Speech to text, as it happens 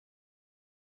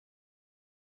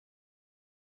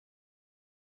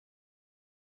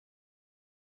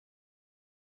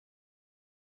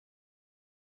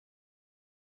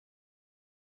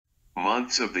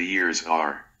Months of the years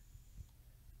are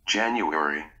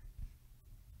January,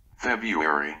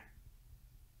 February,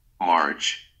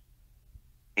 March,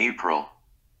 April,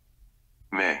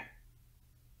 May,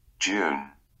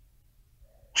 June,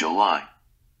 July,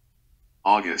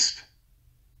 August,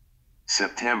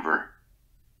 September,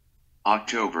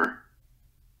 October,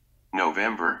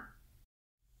 November,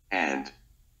 and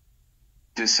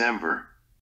December.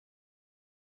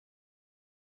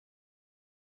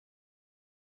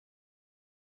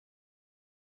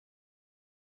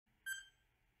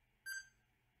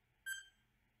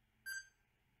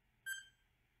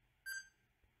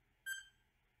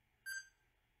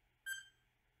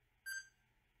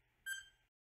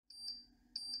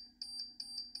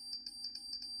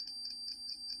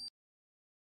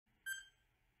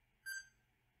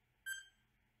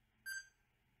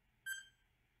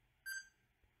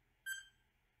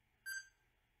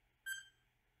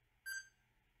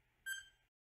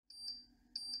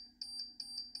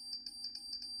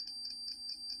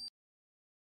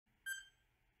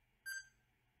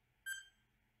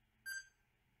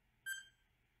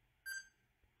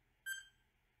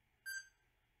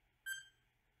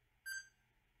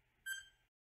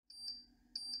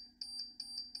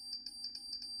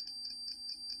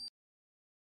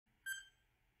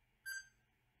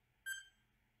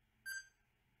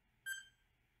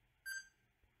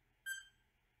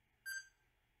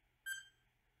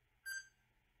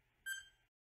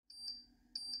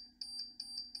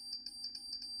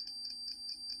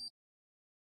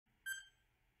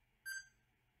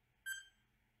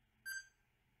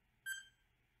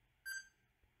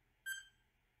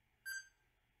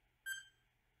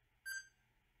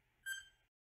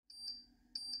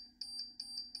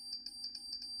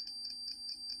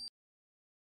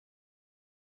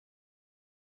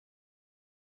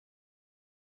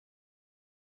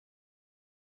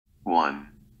 One.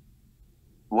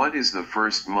 What is the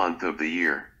first month of the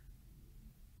year?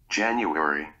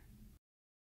 January.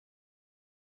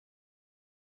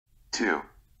 2.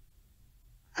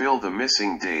 Fill the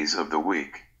missing days of the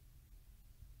week.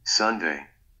 Sunday,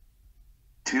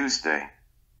 Tuesday,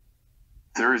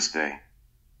 Thursday,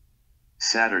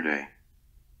 Saturday.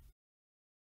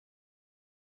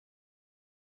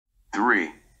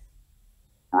 3.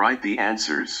 Write the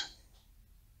answers.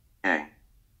 A.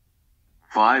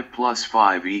 5 plus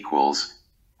 5 equals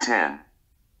 10.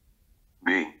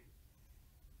 B.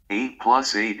 8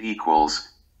 plus 8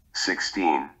 equals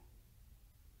 16.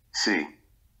 C.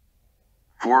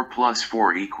 4 plus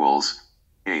 4 equals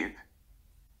 8.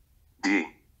 D.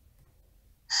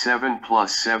 7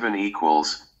 plus 7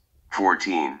 equals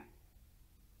 14.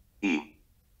 E.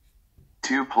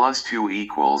 2 plus 2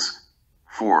 equals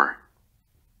 4.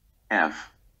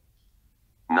 F.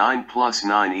 9 plus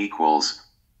 9 equals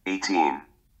 18.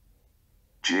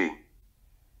 G.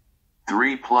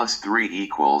 3 plus 3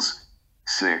 equals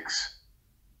 6.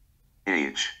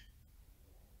 H.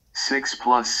 6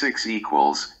 plus 6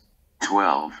 equals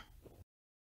 12.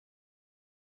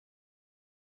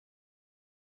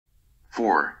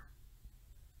 4.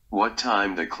 What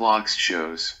time the clock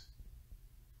shows?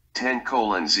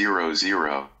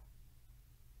 10:00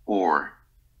 or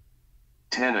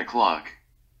 10 o'clock.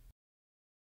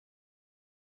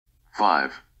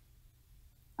 5.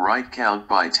 Write count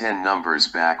by 10 numbers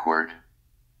backward.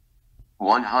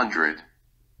 100,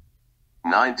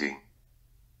 90,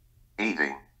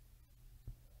 80,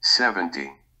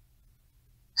 70,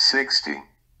 60,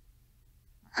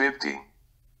 50,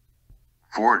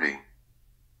 40,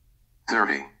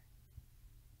 30,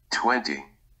 20,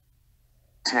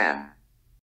 10.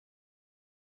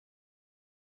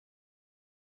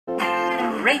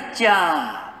 Great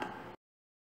job!